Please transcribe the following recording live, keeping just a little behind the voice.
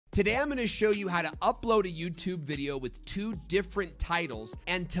Today I'm going to show you how to upload a YouTube video with 2 different titles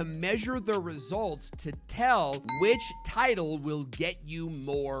and to measure the results to tell which title will get you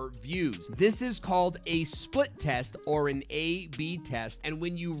more views. This is called a split test or an A/B test, and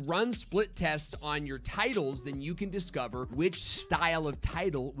when you run split tests on your titles, then you can discover which style of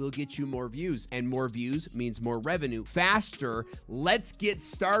title will get you more views, and more views means more revenue faster. Let's get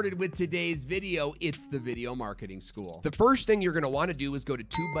started with today's video. It's the Video Marketing School. The first thing you're going to want to do is go to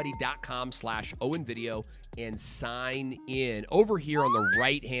tubebuddy.com/OwenVideo and sign in over here on the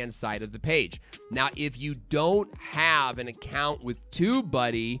right-hand side of the page. Now, if you don't have an account with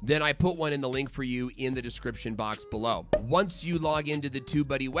Tubebuddy, then I put one in the link for you in the description box below. Once you log into the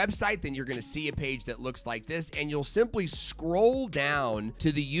Tubebuddy website, then you're going to see a page that looks like this, and you'll simply scroll down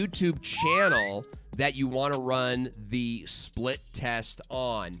to the YouTube channel that you want to run the split test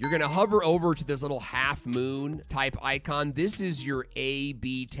on. You're going to hover over to this little half moon type icon. This is your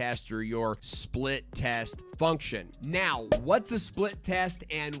A/B test or your split test function. Now, what's a split test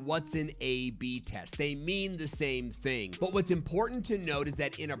and what's an A/B test? They mean the same thing. But what's important to note is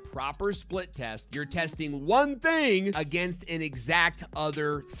that in a proper split test, you're testing one thing against an exact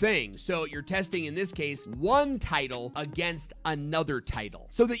other thing. So you're testing, in this case, one title against another title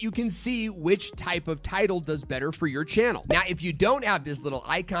so that you can see which type of title does better for your channel. Now, if you don't have this little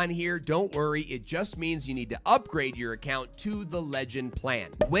icon here, don't worry. It just means you need to upgrade your account to the Legend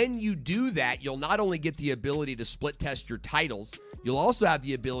plan. When you do that, you'll not only get the ability to split test your titles, you'll also have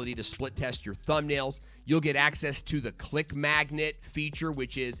the ability to split test your thumbnails. You'll get access to the click magnet feature,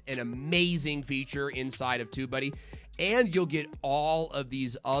 which is an amazing feature inside of Tubebuddy. And you'll get all of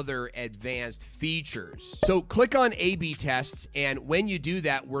these other advanced features. So click on A/B tests, and when you do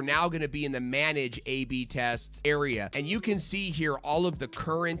that, we're now going to be in the Manage A/B tests area. And you can see here all of the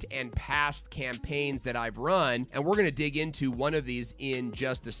current and past campaigns that I've run, and we're going to dig into one of these in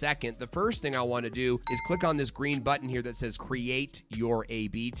just a second. The first thing I want to do is click on this green button here that says Create Your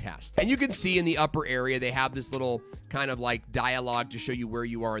A/B Test. And you can see in the upper area, they have this little kind of like dialogue to show you where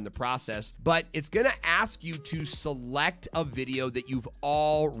you are in the process, but it's going to ask you to select a video that you've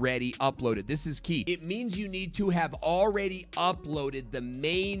already uploaded. This is key. It means you need to have already uploaded the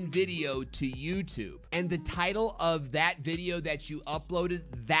main video to YouTube. And the title of that video that you uploaded,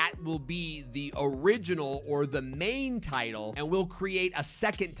 that will be the original or the main title, and we'll create a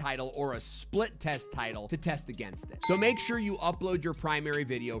second title or a split test title to test against it. So make sure you upload your primary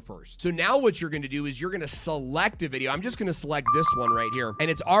video first. So now what you're going to do is you're going to select a video. I'm just going to select this one right here, and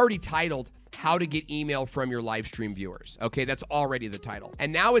it's already titled How to Get Email from Your Live Stream Viewers. Okay, that's already the title.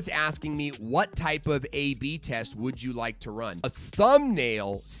 And now it's asking me, what type of A/B test would you like to run? A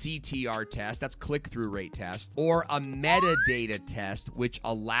thumbnail CTR test, that's click-through rate test, or a metadata test, which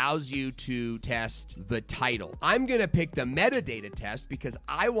allows you to test the title. I'm gonna pick the metadata test because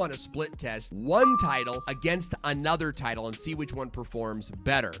I want to split test one title against another title and see which one performs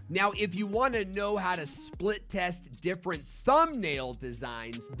better. Now, if you want to know how to split test different thumbnail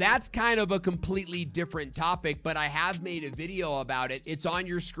designs, that's kind of a completely different topic, but I have made a video about it. It's on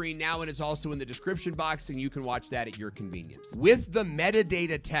your screen now, and it's also in the description box, and you can watch that at your convenience. With the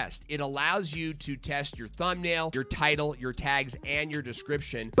metadata test, it allows you to test your thumbnail, your title, your tags, and your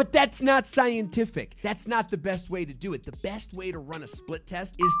description, but that's not scientific. That's not the best way to do it. The best way to run a split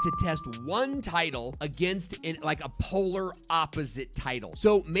test is to test one title against like a polar opposite title.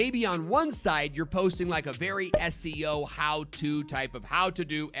 So maybe on one side, you're posting like a very SEO how-to type of how to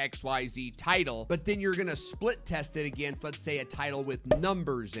do XYZ title, but then you're gonna split test it against, let's say, a title with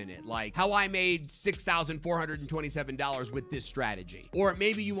numbers in it, like how I made $6,427 with this strategy. Or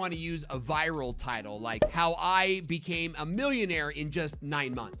maybe you want to use a viral title, like how I became a millionaire in just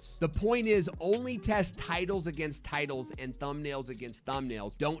 9 months. The point is, only test titles against titles and thumbnails against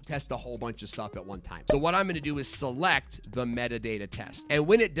thumbnails. Don't test a whole bunch of stuff at one time. So what I'm gonna do is select the metadata test. And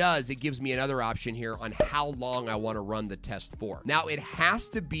when it does, it gives me another option here on how long I want to run the test for. Now, it has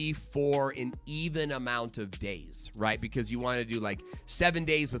to be for an even amount of days, right? Because you want to do like 7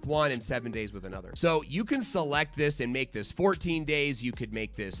 days with one and 7 days with another. So you can select this and make this 14 days. You could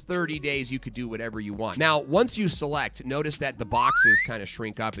make this 30 days. You could do whatever you want. Now, once you select, notice that the boxes kind of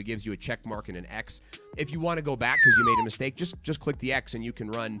shrink up. It gives you a check mark and an X. If you want to go back because you made a mistake, just click the X and you can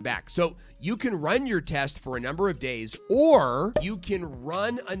run back. So you can run your test for a number of days, or you can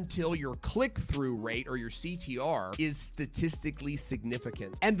run until your click-through rate or your CTR is statistically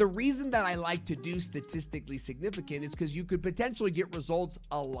significant. And the reason that I like to do statistically significant is because you could potentially get results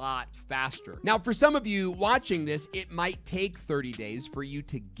a lot faster. Now, for some of you watching this, it might take 30 days for you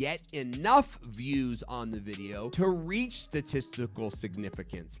to get enough views on the video to reach statistical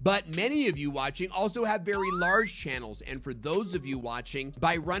significance. But many of you watching also also have very large channels. And for those of you watching,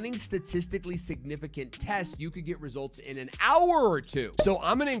 by running statistically significant tests, you could get results in an hour or two. So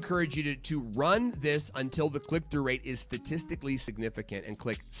I'm going to encourage you to run this until the click-through rate is statistically significant and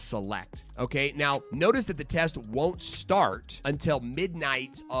click select. Okay, now notice that the test won't start until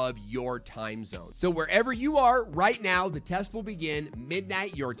midnight of your time zone. So wherever you are right now, the test will begin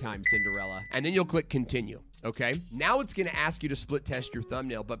midnight your time, Cinderella, and then you'll click continue. Okay, now it's going to ask you to split test your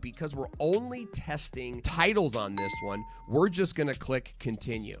thumbnail, but because we're only testing titles on this one, we're just going to click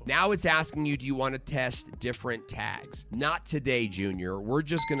continue. Now it's asking you, do you want to test different tags? Not today, Junior. We're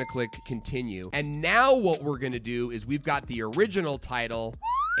just going to click continue. And now what we're going to do is we've got the original title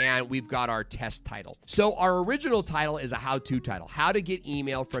and we've got our test title. So our original title is a how-to title, how to get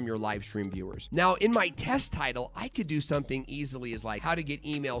email from your live stream viewers. Now in my test title, I could do something easily as like how to get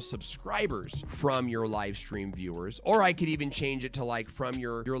email subscribers from your live stream viewers, or I could even change it to like from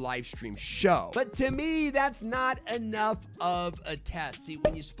your live stream show. But to me, that's not enough of a test. See,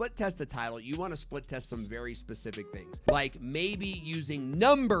 when you split test the title, you want to split test some very specific things, like maybe using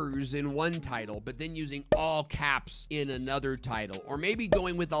numbers in one title, but then using all caps in another title, or maybe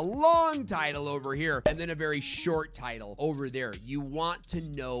going with a long title over here and then a very short title over there. You want to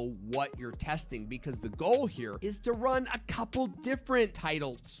know what you're testing because the goal here is to run a couple different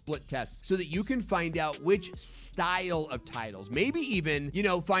title split tests so that you can find out which style of titles, maybe even, you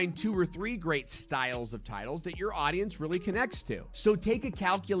know, find 2 or 3 great styles of titles that your audience really connects to. So take a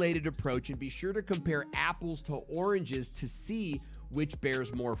calculated approach and be sure to compare apples to oranges to see which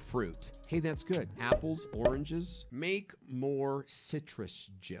bears more fruit. Hey, that's good. Apples, oranges, make more citrus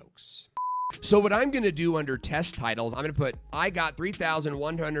jokes. So what I'm going to do under test titles, I'm going to put, I got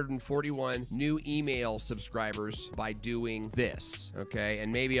 3,141 new email subscribers by doing this, okay?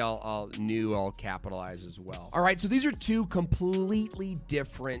 And maybe I'll capitalize as well. All right, so these are 2 completely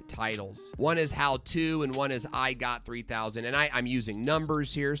different titles. One is how to and one is I got 3,000, and I'm using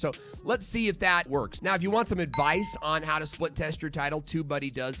numbers here. So let's see if that works. Now, if you want some advice on how to split test your title,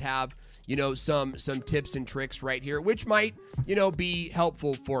 Tubebuddy does have, you know, some tips and tricks right here, which might, you know, be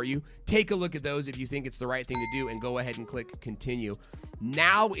helpful for you. Take a look at those if you think it's the right thing to do and go ahead and click continue.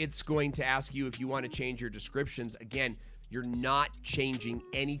 Now it's going to ask you if you want to change your descriptions. Again, you're not changing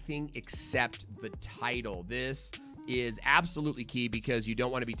anything except the title. This is absolutely key because you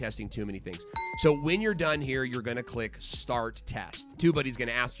don't want to be testing too many things. So when you're done here, you're going to click Start Test. Tubebuddy's going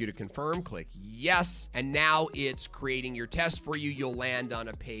to ask you to confirm. Click Yes. And now it's creating your test for you. You'll land on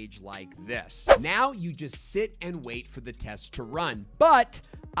a page like this. Now you just sit and wait for the test to run. But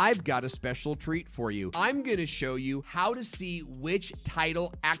I've got a special treat for you. I'm going to show you how to see which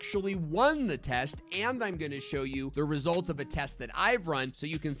title actually won the test, and I'm going to show you the results of a test that I've run so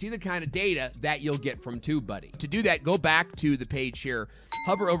you can see the kind of data that you'll get from Tubebuddy. To do that, go back to the page here,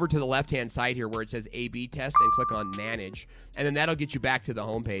 hover over to the left-hand side here where it says A/B test and click on Manage, and then that'll get you back to the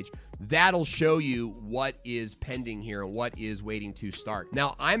home page. That'll show you what is pending here and what is waiting to start.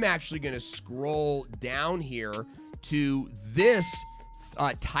 Now, I'm actually going to scroll down here to this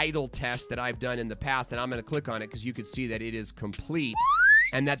title test that I've done in the past, and I'm going to click on it because you can see that it is complete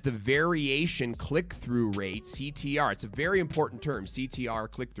and that the variation click-through rate, CTR, it's a very important term, CTR,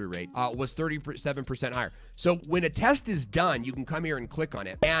 click-through rate, was 37% higher. So when a test is done, you can come here and click on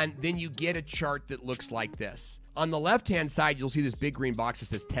it, and then you get a chart that looks like this. On the left-hand side, you'll see this big green box that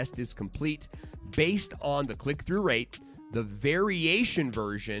says test is complete. Based on the click-through rate, the variation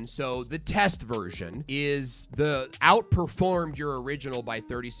version, so the test version, is the outperformed your original by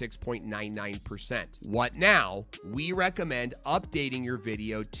 36.99%. What now? We recommend updating your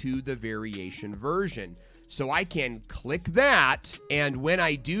video to the variation version. So I can click that, and when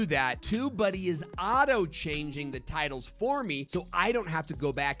I do that, Tubebuddy is auto-changing the titles for me so I don't have to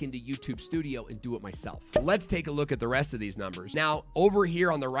go back into YouTube Studio and do it myself. Let's take a look at the rest of these numbers. Now, over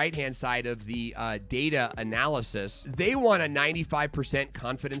here on the right-hand side of the data analysis, they want a 95%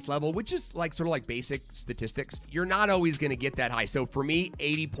 confidence level, which is like sort of like basic statistics. You're not always going to get that high. So for me,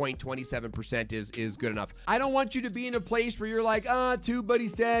 80.27% is good enough. I don't want you to be in a place where you're like, Tubebuddy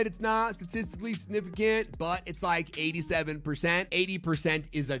said it's not statistically significant, but it's like 87%. 80%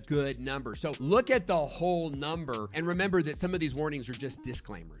 is a good number. So look at the whole number and remember that some of these warnings are just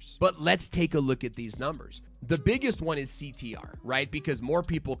disclaimers. But let's take a look at these numbers. The biggest one is CTR, right? Because more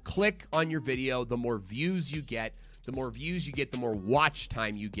people click on your video, the more views you get. The more views you get, the more watch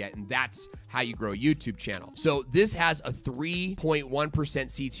time you get, and that's how you grow a YouTube channel. So this has a 3.1%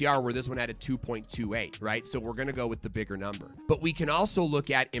 CTR where this one had a 2.28, right? So we're gonna go with the bigger number. But we can also look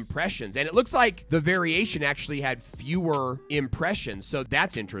at impressions, and it looks like the variation actually had fewer impressions, so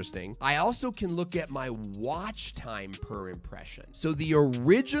that's interesting. I also can look at my watch time per impression. So the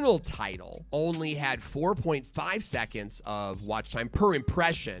original title only had 4.5 seconds of watch time per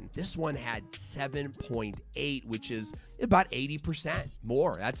impression. This one had 7.8, which is about 80%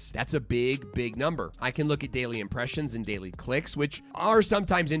 more. That's a big number. I can look at daily impressions and daily clicks, which are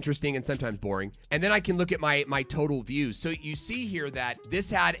sometimes interesting and sometimes boring. And then I can look at my total views. So you see here that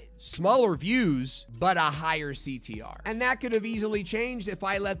this had smaller views, but a higher CTR. And that could have easily changed if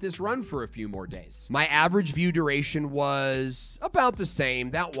I let this run for a few more days. My average view duration was about the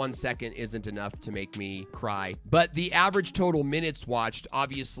same. That 1 second isn't enough to make me cry. But the average total minutes watched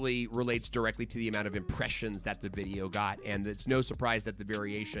obviously relates directly to the amount of impressions that the video got. And it's no surprise that the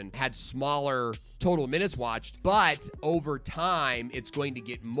variation had smaller total minutes watched, but over time, it's going to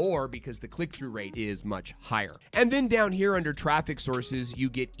get more because the click-through rate is much higher. And then down here under traffic sources, you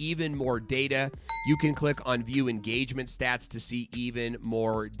get even more data. You can click on view engagement stats to see even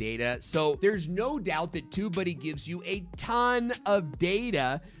more data. So there's no doubt that TubeBuddy gives you a ton of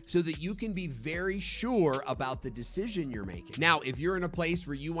data so that you can be very sure about the decision you're making. Now, if you're in a place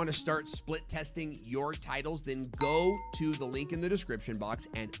where you want to start split testing your titles, then go to the link in the description box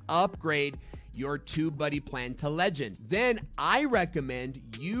and upgrade your TubeBuddy plan to Legend. Then I recommend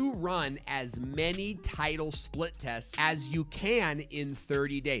you run as many title split tests as you can in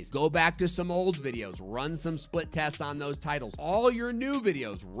 30 days. Go back to some old videos, run some split tests on those titles. All your new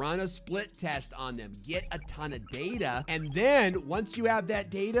videos, run a split test on them. Get a ton of data, and then once you have that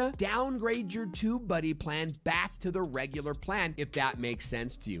data, downgrade your TubeBuddy plan back to the regular plan if that makes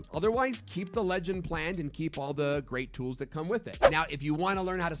sense to you. Otherwise, keep the Legend plan and keep all the great tools that come with it. Now, if you want to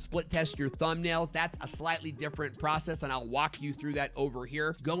learn how to split test your thumbnails, that's a slightly different process, and I'll walk you through that over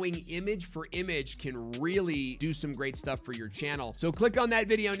here. Going image for image can really do some great stuff for your channel. So click on that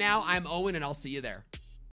video now. I'm Owen, and I'll see you there.